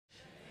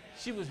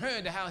she was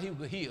hearing how he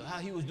could heal, how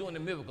he was doing the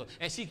miracle.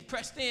 And she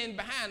pressed in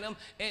behind him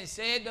and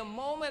said, the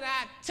moment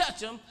I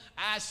touch him,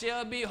 I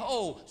shall be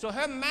whole. So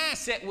her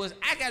mindset was,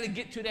 I got to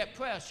get to that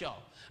prayer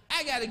shawl.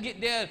 I got to get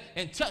there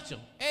and touch him.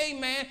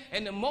 Amen.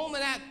 And the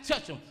moment I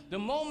touch him, the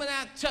moment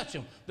I touch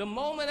him, the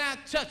moment I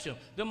touch him,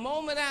 the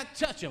moment I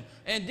touch him.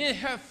 And then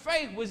her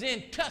faith was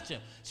in touching.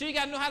 So you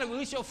got to know how to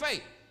release your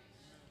faith.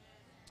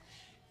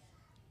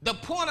 The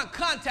point of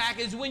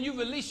contact is when you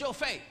release your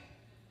faith.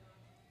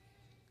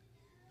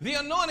 The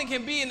anointing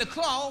can be in the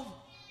cloth.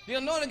 The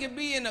anointing can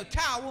be in the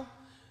towel.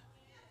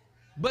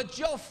 But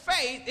your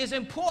faith is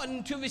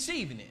important to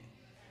receiving it.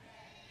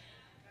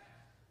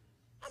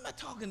 I'm not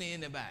talking to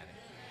anybody.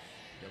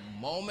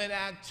 The moment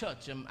I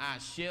touch him, I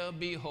shall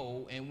be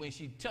whole. And when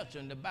she touched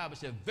him, the Bible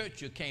said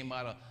virtue came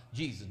out of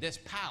Jesus. That's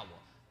power.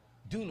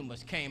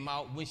 Dunamis came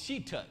out when she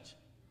touched.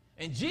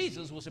 And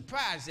Jesus was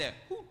surprised that,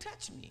 who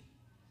touched me?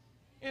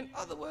 In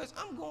other words,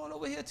 I'm going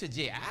over here to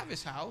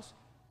Jairus' house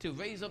to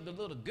raise up the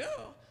little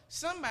girl.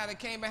 Somebody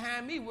came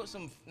behind me with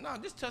some, no,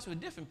 this touch was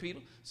different, Peter.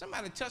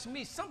 Somebody touched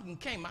me, something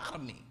came out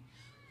of me.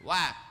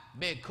 Why?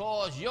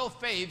 Because your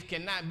faith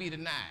cannot be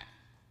denied.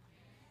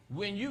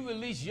 When you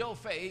release your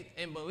faith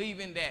and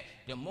believing that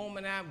the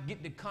moment I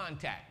get the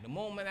contact, the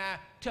moment I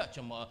touch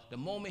him, or the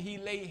moment he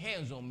lay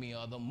hands on me,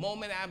 or the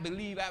moment I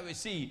believe I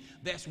receive,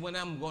 that's when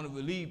I'm going to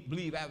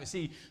believe I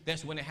receive.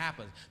 That's when it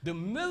happens. The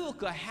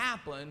miracle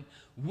happened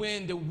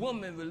when the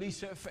woman released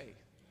her faith.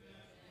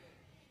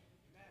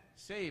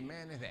 Say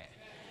amen to that.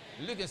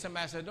 Look at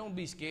somebody and say, don't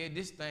be scared.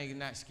 This thing is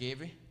not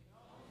scary.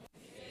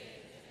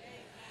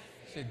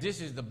 Say,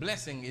 this is the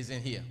blessing is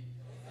in here.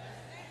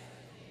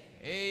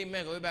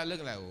 Amen. Everybody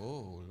looking like,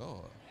 oh,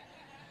 Lord,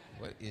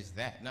 what is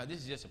that? Now, this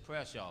is just a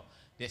prayer shawl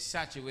that's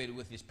saturated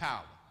with his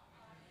power.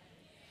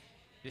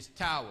 This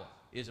towel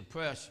is a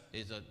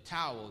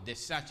towel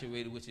that's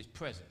saturated with his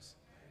presence,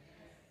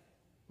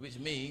 which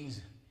means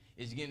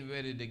it's getting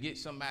ready to get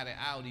somebody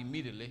out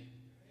immediately.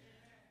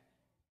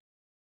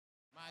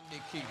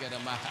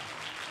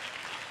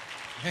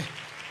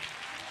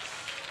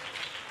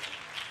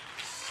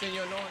 Send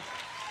your anointing,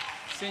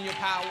 send your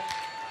power,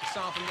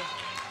 song from this.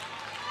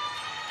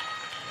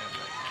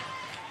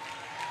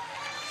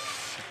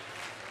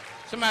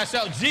 Somebody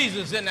shout,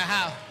 Jesus in the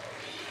house.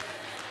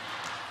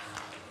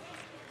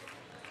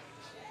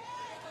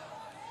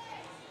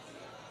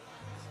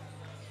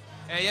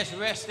 Hey, just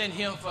rest in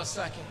him for a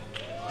second.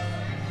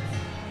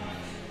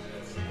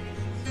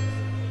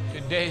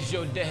 Today's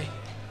your day.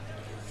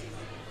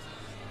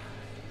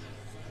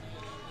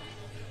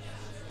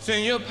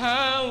 Send your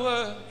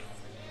power,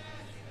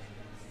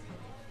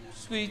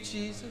 sweet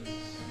Jesus.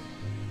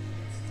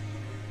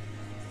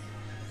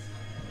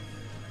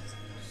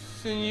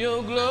 Send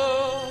your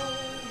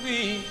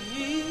glory,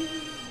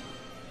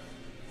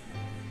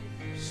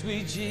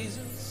 sweet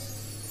Jesus.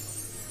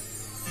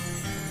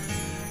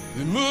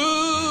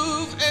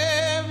 Remove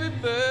every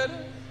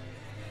burden,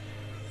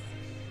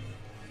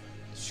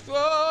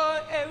 destroy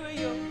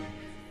every yoke.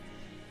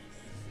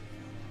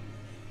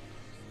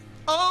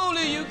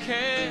 Only you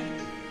can,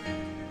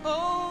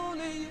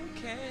 only you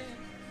can.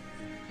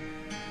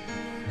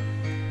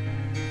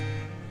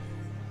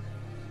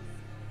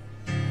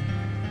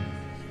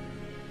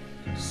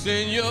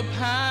 Send your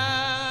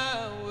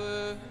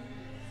power,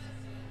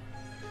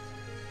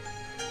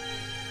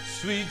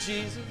 sweet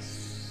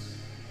Jesus.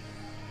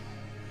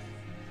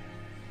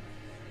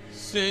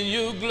 Send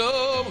your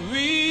glory,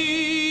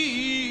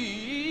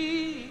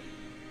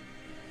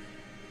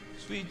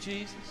 sweet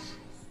Jesus.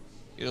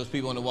 Get those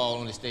people on the wall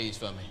on the stage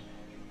for me.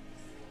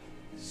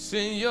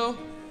 Send your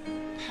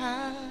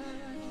power,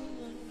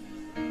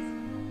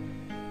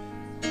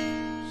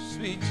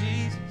 sweet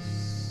Jesus.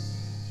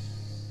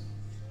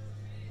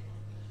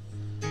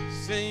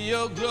 Send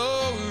your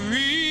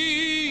glory,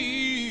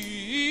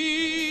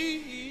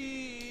 sweet Jesus.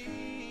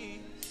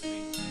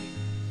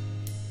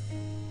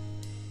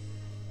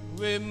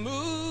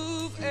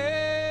 Remove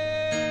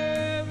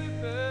every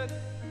burden,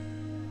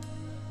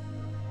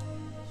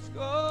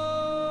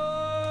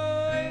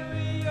 destroy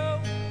every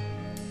yoke.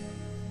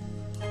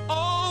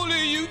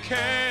 Only you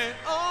can,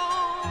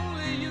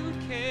 only you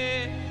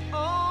can,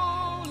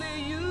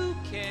 only you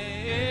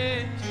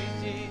can,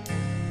 Jesus.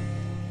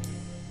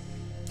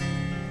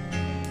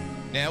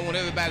 Now I want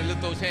everybody to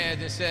lift those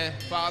hands and say,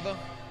 Father,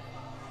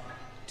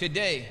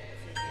 today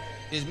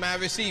is my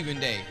receiving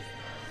day.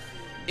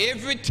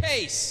 Every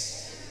taste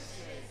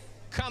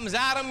comes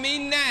out of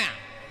me now.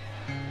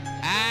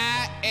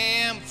 I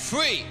am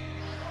free.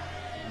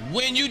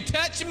 When you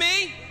touch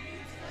me,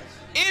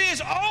 it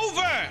is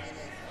over.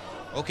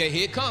 Okay,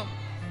 here it come.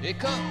 Here it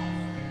come.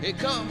 Here it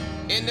come.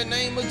 In the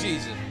name of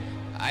Jesus,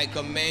 I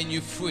command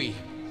you free.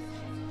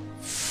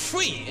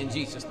 Free in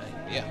Jesus' name.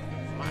 Yeah.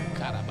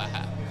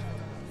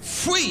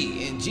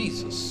 Free in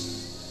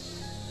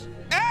Jesus.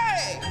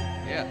 Hey!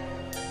 Yeah.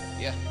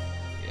 Yeah.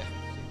 Yeah.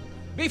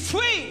 Be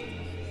free.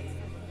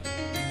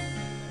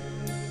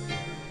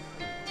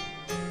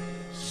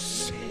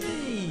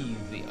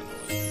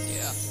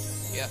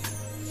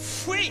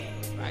 Free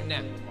right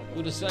now.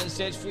 Who the Son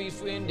sets free,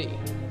 free indeed.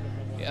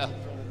 Yeah.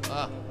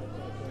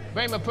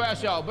 Bring my prayer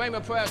shawl. Bring my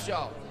prayer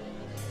shawl.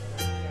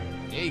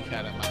 Hey,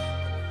 caramba.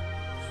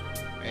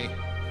 Hey.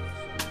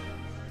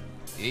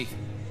 Hey.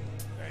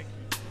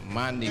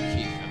 Mandi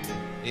kika.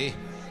 Hey.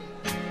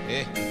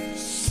 Hey.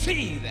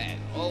 See that.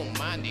 Oh,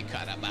 mandi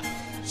caramba.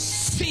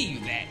 See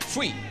that.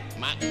 Free.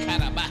 My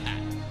caramba.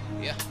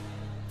 Yeah.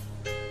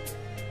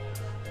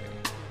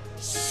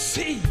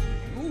 See.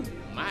 Ooh,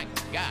 my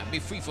God. Be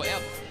free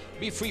forever.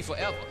 Be free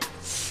forever.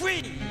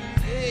 Free.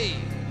 Hey.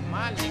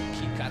 Mandi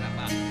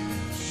caramba.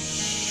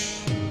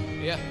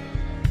 Yeah.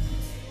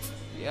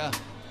 Yeah.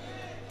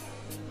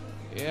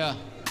 Yeah.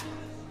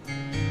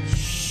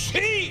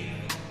 See.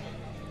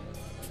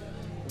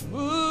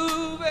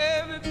 Move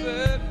every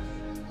burden.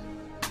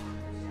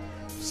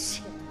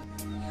 See.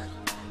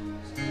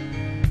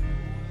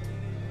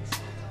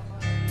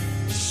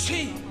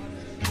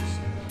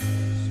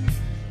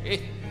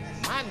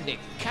 Mande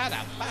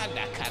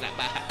karabada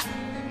karabaha.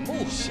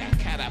 Musha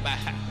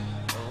karabaha.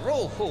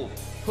 Roho.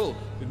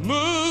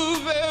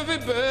 Move every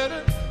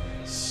burden.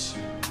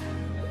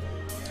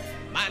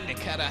 Mande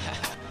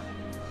karabaha.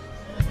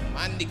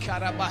 Mande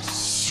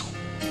karabaha.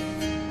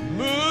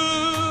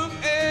 Move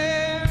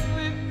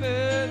every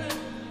burden.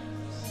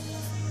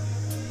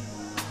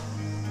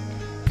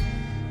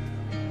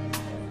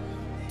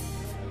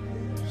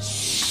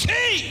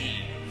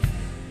 See.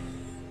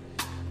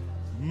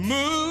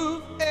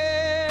 Move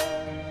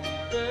every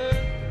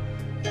burden.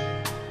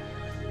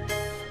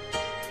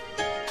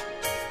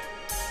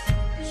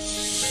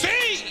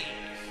 See.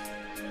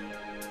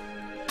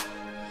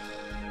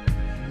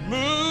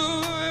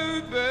 Move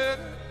every burden.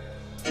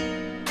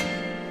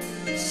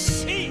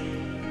 See.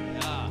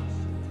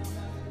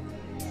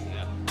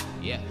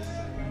 Yeah.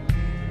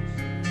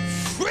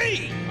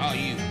 Free are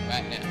you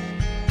right now.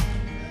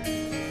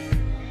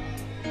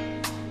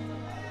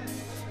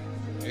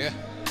 Yeah.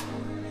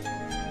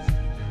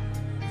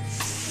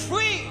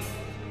 Free.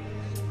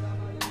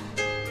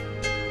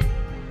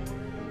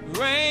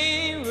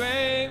 Rain,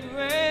 rain,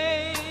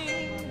 rain.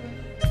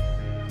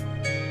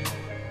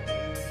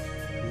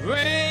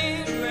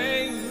 Rain,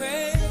 rain,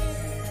 rain.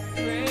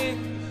 Rain.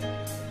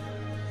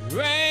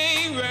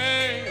 Rain,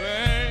 rain,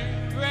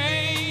 rain.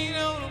 Rain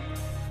on them.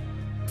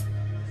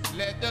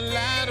 Let the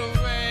light of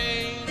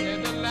rain.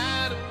 Let the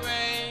light of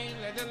rain.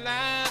 Let the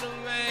light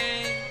of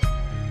rain.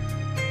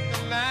 The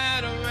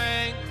light of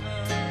rain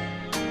come.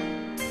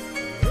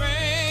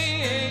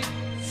 Rain.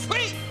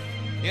 Free.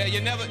 Yeah,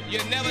 you never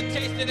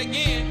taste it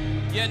again.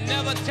 You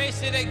never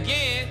taste it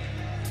again.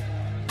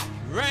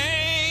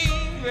 Rain,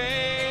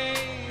 rain,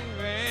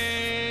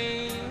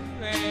 rain,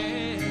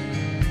 rain.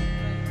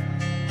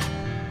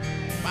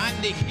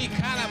 Mandi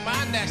kikana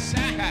manda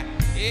saha.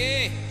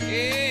 Eh.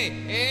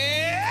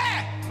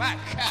 Ma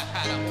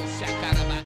kakara mo shakara.